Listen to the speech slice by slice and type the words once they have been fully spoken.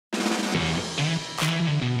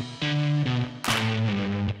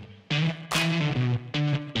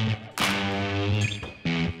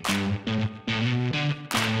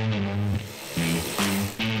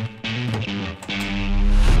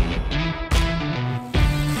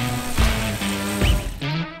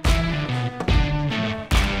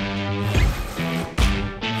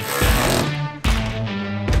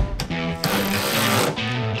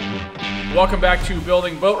welcome back to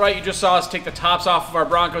Building BuiltRight. You just saw us take the tops off of our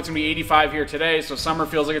Bronco. It's gonna be 85 here today, so summer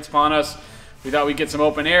feels like it's upon us. We thought we'd get some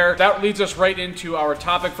open air. That leads us right into our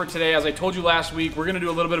topic for today. As I told you last week, we're gonna do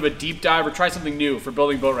a little bit of a deep dive or try something new for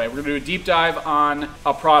Building BuiltRight. We're gonna do a deep dive on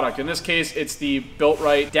a product. In this case, it's the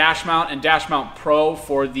BuiltRight Dash Mount and Dash Mount Pro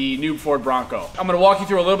for the new Ford Bronco. I'm gonna walk you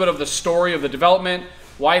through a little bit of the story of the development,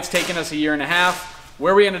 why it's taken us a year and a half,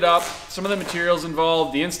 where we ended up, some of the materials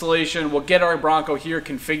involved, the installation. We'll get our Bronco here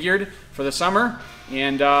configured for the summer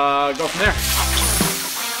and go from there.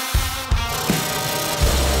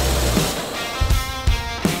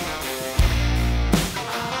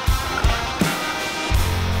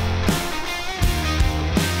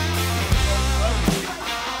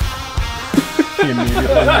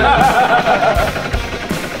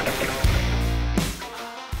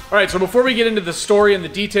 All right, so before we get into the story and the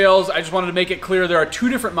details, I just wanted to make it clear there are two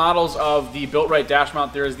different models of the BuiltRight dash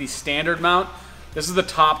mount. There is the standard mount. This is the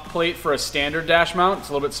top plate for a standard dash mount. It's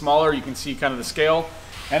a little bit smaller. You can see kind of the scale.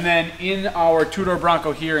 And then in our two-door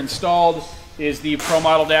Bronco here installed is the Pro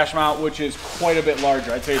model dash mount, which is quite a bit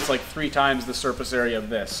larger. I'd say it's like 3 times the surface area of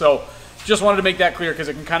this. So just wanted to make that clear because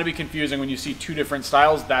it can kind of be confusing when you see two different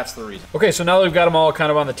styles. That's the reason. Okay, so now that we've got them all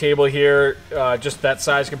kind of on the table here, just that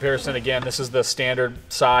size comparison. Again, this is the standard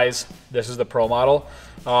size. This is the Pro model.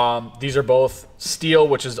 These are both steel,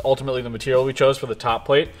 which is ultimately the material we chose for the top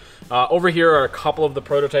plate. Over here are a couple of the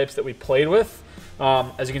prototypes that we played with.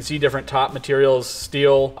 As you can see, different top materials: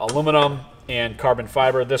 steel, aluminum, and carbon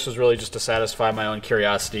fiber. This was really just to satisfy my own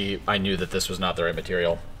curiosity. I knew that this was not the right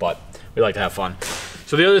material, but we like to have fun.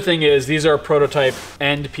 So the other thing is, these are prototype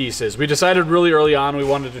end pieces. We decided really early on we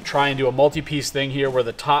wanted to try and do a multi-piece thing here where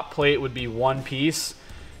the top plate would be one piece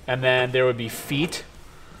and then there would be feet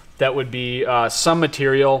that would be some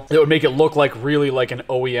material that would make it look like really like an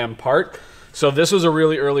OEM part. So this was a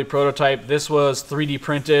really early prototype. This was 3D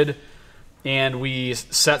printed and we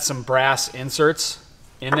set some brass inserts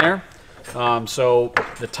in there. So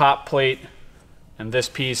the top plate and this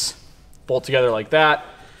piece bolt together like that.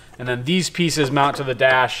 And then these pieces mount to the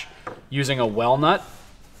dash using a well nut.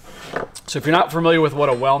 So if you're not familiar with what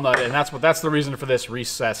a well nut, and that's the reason for this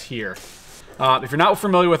recess here. If you're not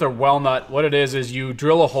familiar with a well nut, what it is you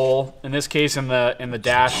drill a hole, in this case in the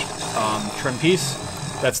dash trim piece.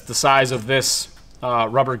 That's the size of this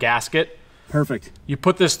rubber gasket. Perfect. You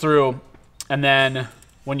put this through, and then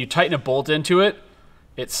when you tighten a bolt into it,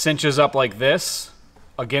 it cinches up like this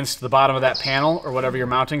against the bottom of that panel or whatever your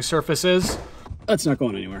mounting surface is. That's not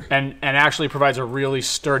going anywhere. And actually provides a really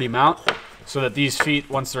sturdy mount so that these feet,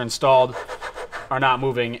 once they're installed, are not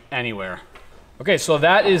moving anywhere. Okay, so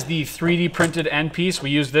that is the 3D printed end piece. We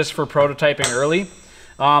used this for prototyping early.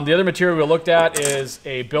 The other material we looked at is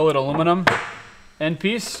a billet aluminum end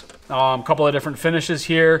piece. A couple of different finishes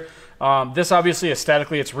here. This obviously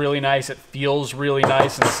aesthetically it's really nice. It feels really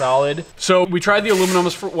nice and solid. So we tried the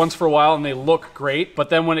aluminums once for a while and they look great, but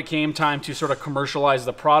then when it came time to sort of commercialize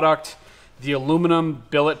the product, the aluminum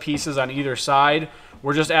billet pieces on either side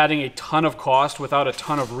were just adding a ton of cost without a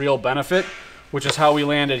ton of real benefit, which is how we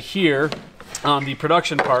landed here on the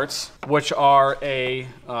production parts, which are a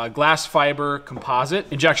glass fiber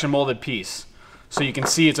composite injection molded piece. So you can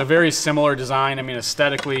see it's a very similar design. I mean,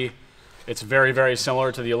 aesthetically, it's very, very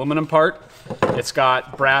similar to the aluminum part. It's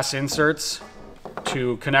got brass inserts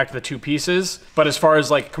to connect the two pieces. But as far as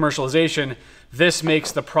like commercialization, this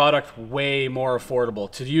makes the product way more affordable.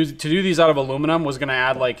 To do these out of aluminum was gonna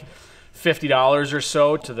add like $50 or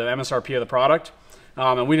so to the MSRP of the product.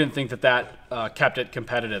 And we didn't think that kept it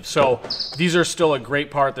competitive. So these are still a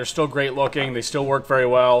great part. They're still great looking. They still work very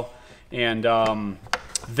well. And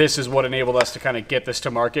this is what enabled us to kind of get this to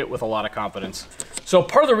market with a lot of confidence. So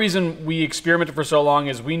part of the reason we experimented for so long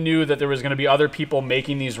is we knew that there was gonna be other people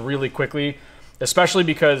making these really quickly, especially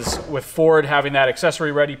because with Ford having that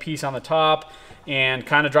accessory ready piece on the top and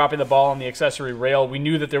kind of dropping the ball on the accessory rail, we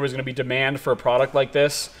knew that there was going to be demand for a product like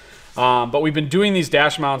this. But we've been doing these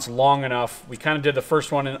dash mounts long enough. We kind of did the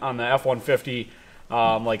first one on the F-150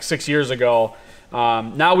 like 6 years ago.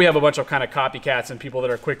 Now we have a bunch of kind of copycats and people that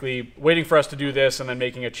are quickly waiting for us to do this and then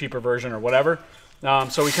making a cheaper version or whatever.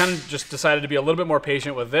 So we kind of just decided to be a little bit more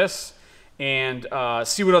patient with this and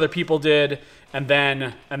see what other people did and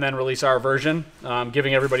then release our version,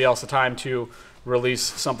 giving everybody else the time to release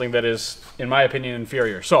something that is, in my opinion,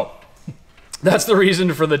 inferior. So that's the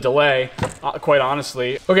reason for the delay, quite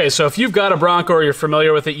honestly. Okay, so if you've got a Bronco or you're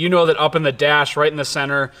familiar with it, you know that up in the dash, right in the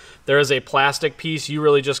center, there is a plastic piece. You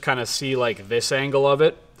really just kind of see like this angle of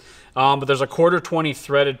it. But there's a 1/4-20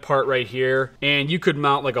 threaded part right here, and you could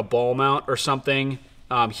mount like a ball mount or something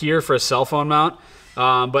here for a cell phone mount.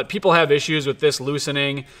 But people have issues with this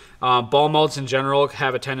loosening. Ball mounts in general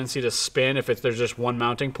have a tendency to spin if there's just one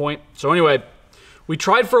mounting point. So anyway, we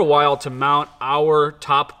tried for a while to mount our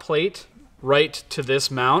top plate right to this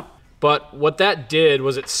mount. But what that did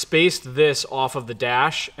was it spaced this off of the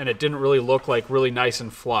dash, and it didn't really look like really nice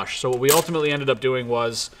and flush. So what we ultimately ended up doing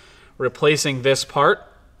was replacing this part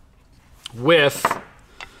with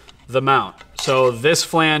the mount. So this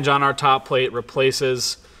flange on our top plate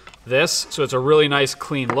replaces this. So it's a really nice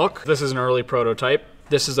clean look. This is an early prototype.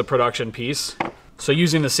 This is a production piece. So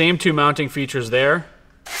using the same two mounting features there,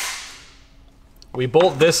 we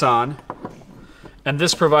bolt this on. And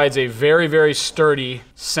this provides a very, very sturdy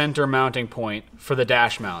center mounting point for the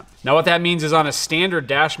dash mount. Now what that means is on a standard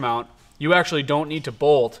dash mount, you actually don't need to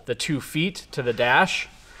bolt the 2 feet to the dash.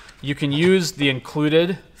 You can use the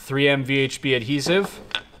included 3M VHB adhesive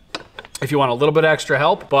if you want a little bit extra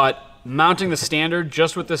help, but mounting the standard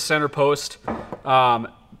just with this center post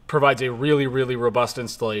provides a really, really robust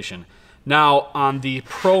installation. Now on the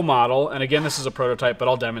Pro model, and again this is a prototype, but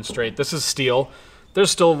I'll demonstrate, this is steel.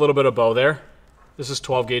 There's still a little bit of bow there. This is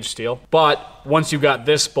 12 gauge steel. But once you've got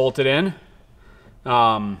this bolted in,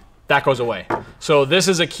 that goes away. So this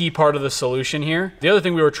is a key part of the solution here. The other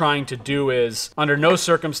thing we were trying to do is, under no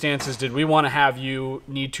circumstances did we want to have you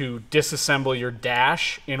need to disassemble your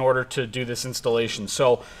dash in order to do this installation.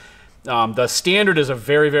 So the standard is a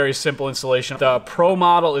very, very simple installation. The Pro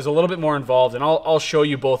model is a little bit more involved, and I'll show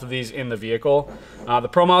you both of these in the vehicle. The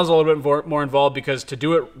Pro model is a little bit more involved because to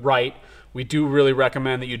do it right, we do really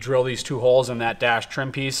recommend that you drill these 2 holes in that dash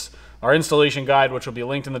trim piece. Our installation guide, which will be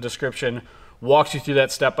linked in the description, walks you through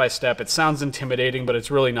that step by step. It sounds intimidating, but it's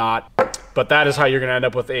really not. But that is how you're gonna end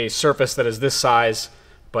up with a surface that is this size,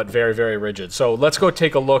 but very, very rigid. So let's go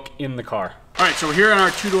take a look in the car. All right, so we're here on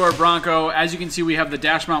our 2-door Bronco. As you can see, we have the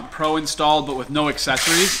Dash Mount Pro installed, but with no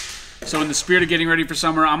accessories. So in the spirit of getting ready for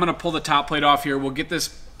summer, I'm gonna pull the top plate off here. We'll get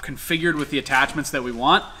this configured with the attachments that we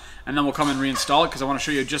want, and then we'll come and reinstall it because I want to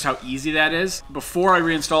show you just how easy that is. Before I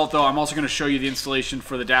reinstall it though, I'm also going to show you the installation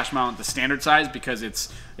for the dash mount, the standard size, because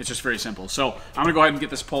it's just very simple. So I'm going to go ahead and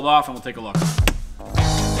get this pulled off and we'll take a look.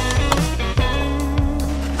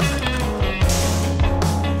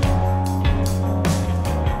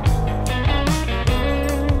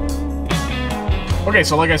 Okay,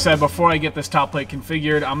 so like I said, before I get this top plate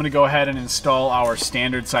configured, I'm going to go ahead and install our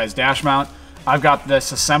standard size dash mount. I've got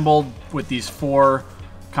this assembled with these 4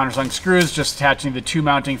 countersunk screws, just attaching the 2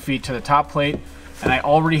 mounting feet to the top plate. And I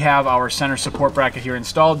already have our center support bracket here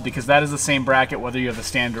installed because that is the same bracket whether you have the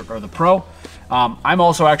standard or the Pro. I'm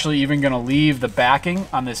also actually even going to leave the backing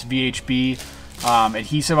on this VHB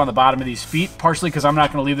adhesive on the bottom of these feet, partially because I'm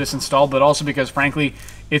not going to leave this installed, but also because frankly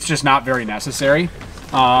it's just not very necessary.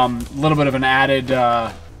 A little bit of an added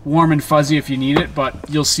warm and fuzzy if you need it, but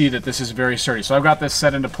you'll see that this is very sturdy. So I've got this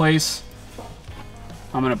set into place.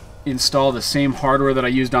 I'm going to install the same hardware that I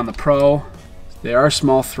used on the Pro. They are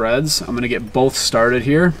small threads. I'm going to get both started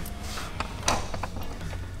here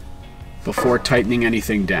before tightening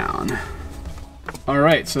anything down.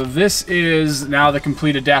 Alright, so this is now the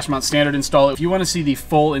completed dash mount standard install. If you want to see the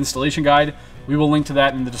full installation guide, we will link to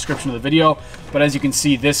that in the description of the video. But as you can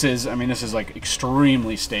see, this is like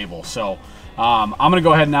extremely stable. So I'm going to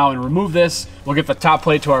go ahead now and remove this. We'll get the top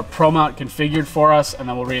plate to our Pro mount configured for us, and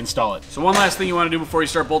then we'll reinstall it. So one last thing you want to do before you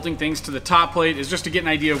start bolting things to the top plate is just to get an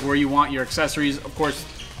idea of where you want your accessories. Of course,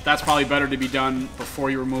 that's probably better to be done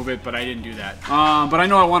before you remove it, but I didn't do that. But I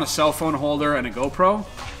know I want a cell phone holder and a GoPro.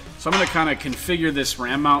 So I'm going to kind of configure this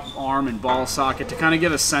ram mount arm and ball socket to kind of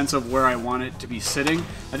get a sense of where I want it to be sitting.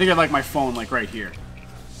 I think I'd like my phone like right here.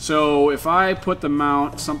 So if I put the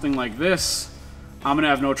mount something like this, I'm going to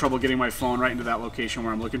have no trouble getting my phone right into that location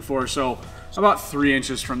where I'm looking for. So about 3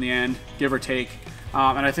 inches from the end, give or take.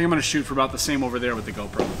 And I think I'm going to shoot for about the same over there with the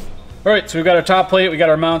GoPro. All right, so we've got our top plate, we got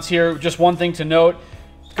our mounts here. Just one thing to note.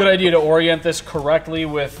 Good idea to orient this correctly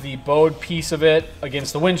with the bowed piece of it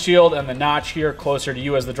against the windshield and the notch here closer to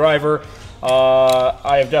you as the driver.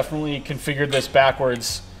 I have definitely configured this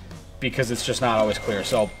backwards because it's just not always clear.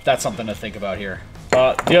 So that's something to think about here.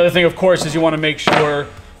 The other thing, of course, is you want to make sure,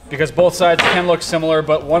 because both sides can look similar,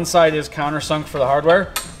 but one side is countersunk for the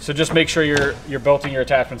hardware. So just make sure you're bolting your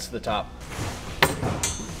attachments to the top.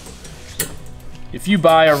 If you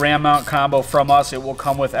buy a ram mount combo from us, it will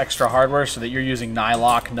come with extra hardware so that you're using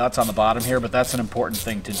nylock nuts on the bottom here, but that's an important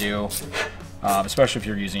thing to do, especially if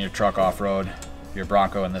you're using your truck off-road, your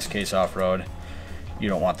Bronco in this case off-road. You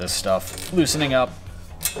don't want this stuff loosening up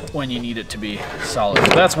when you need it to be solid.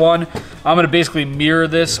 So that's one. I'm going to basically mirror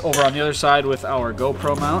this over on the other side with our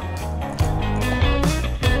GoPro mount.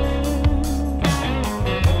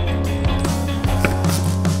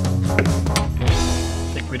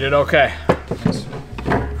 We did okay.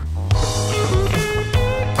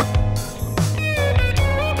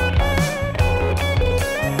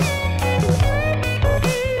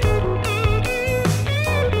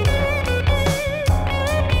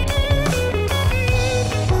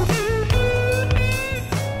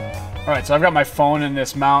 All right, so I've got my phone in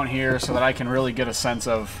this mount here so that I can really get a sense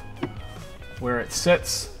of where it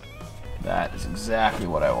sits. That is exactly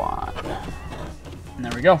what I want. And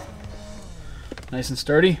there we go. Nice and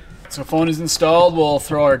sturdy. So phone is installed. We'll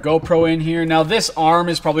throw our GoPro in here. Now this arm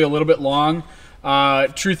is probably a little bit long.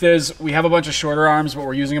 Truth is, we have a bunch of shorter arms, but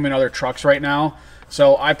we're using them in other trucks right now.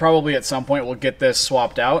 So I probably at some point will get this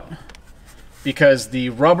swapped out because the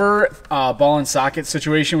rubber ball and socket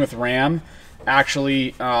situation with Ram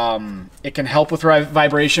actually, it can help with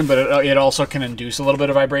vibration, but it also can induce a little bit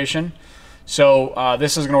of vibration. So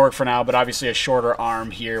this is going to work for now, but obviously a shorter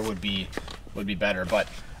arm here would be better. But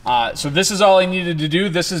so this is all I needed to do.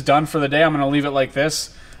 This is done for the day. I'm going to leave it like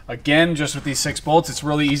this. Again, just with these 6 bolts, it's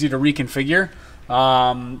really easy to reconfigure.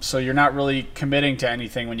 So you're not really committing to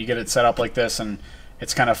anything when you get it set up like this, and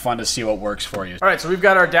it's kind of fun to see what works for you. All right, so we've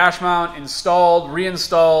got our dash mount installed,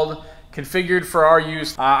 reinstalled, configured for our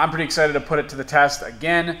use. I'm pretty excited to put it to the test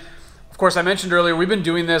again. Of course, I mentioned earlier, we've been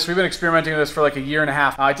doing this, we've been experimenting with this for like a year and a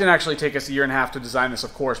half. It didn't actually take us a year and a half to design this,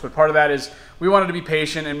 of course, but part of that is we wanted to be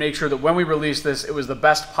patient and make sure that when we released this, it was the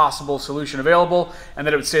best possible solution available and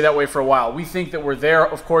that it would stay that way for a while. We think that we're there.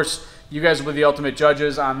 Of course, you guys will be the ultimate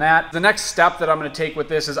judges on that. The next step that I'm going to take with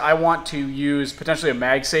this is I want to use potentially a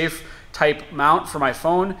MagSafe type mount for my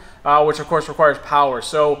phone, which of course requires power.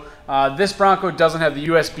 So this Bronco doesn't have the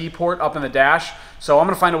USB port up in the dash, so I'm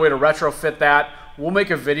going to find a way to retrofit that. We'll make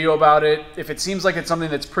a video about it. If it seems like it's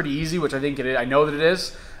something that's pretty easy, which I think it is, I know that it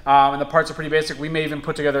is, and the parts are pretty basic, we may even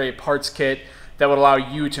put together a parts kit that would allow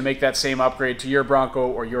you to make that same upgrade to your Bronco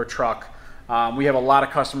or your truck. We have a lot of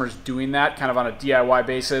customers doing that kind of on a DIY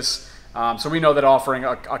basis. So we know that offering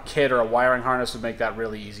a kit or a wiring harness would make that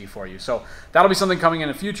really easy for you. So that'll be something coming in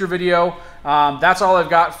a future video. That's all I've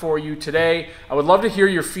got for you today. I would love to hear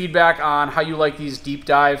your feedback on how you like these deep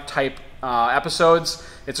dive type episodes.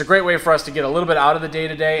 It's a great way for us to get a little bit out of the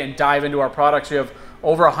day-to-day and dive into our products. We have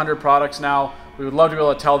over 100 products now. We would love to be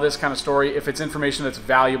able to tell this kind of story if it's information that's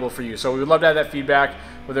valuable for you. So we would love to have that feedback,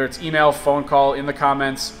 whether it's email, phone call, in the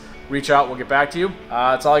comments. Reach out, we'll get back to you.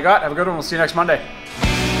 That's all I got. Have a good one. We'll see you next Monday.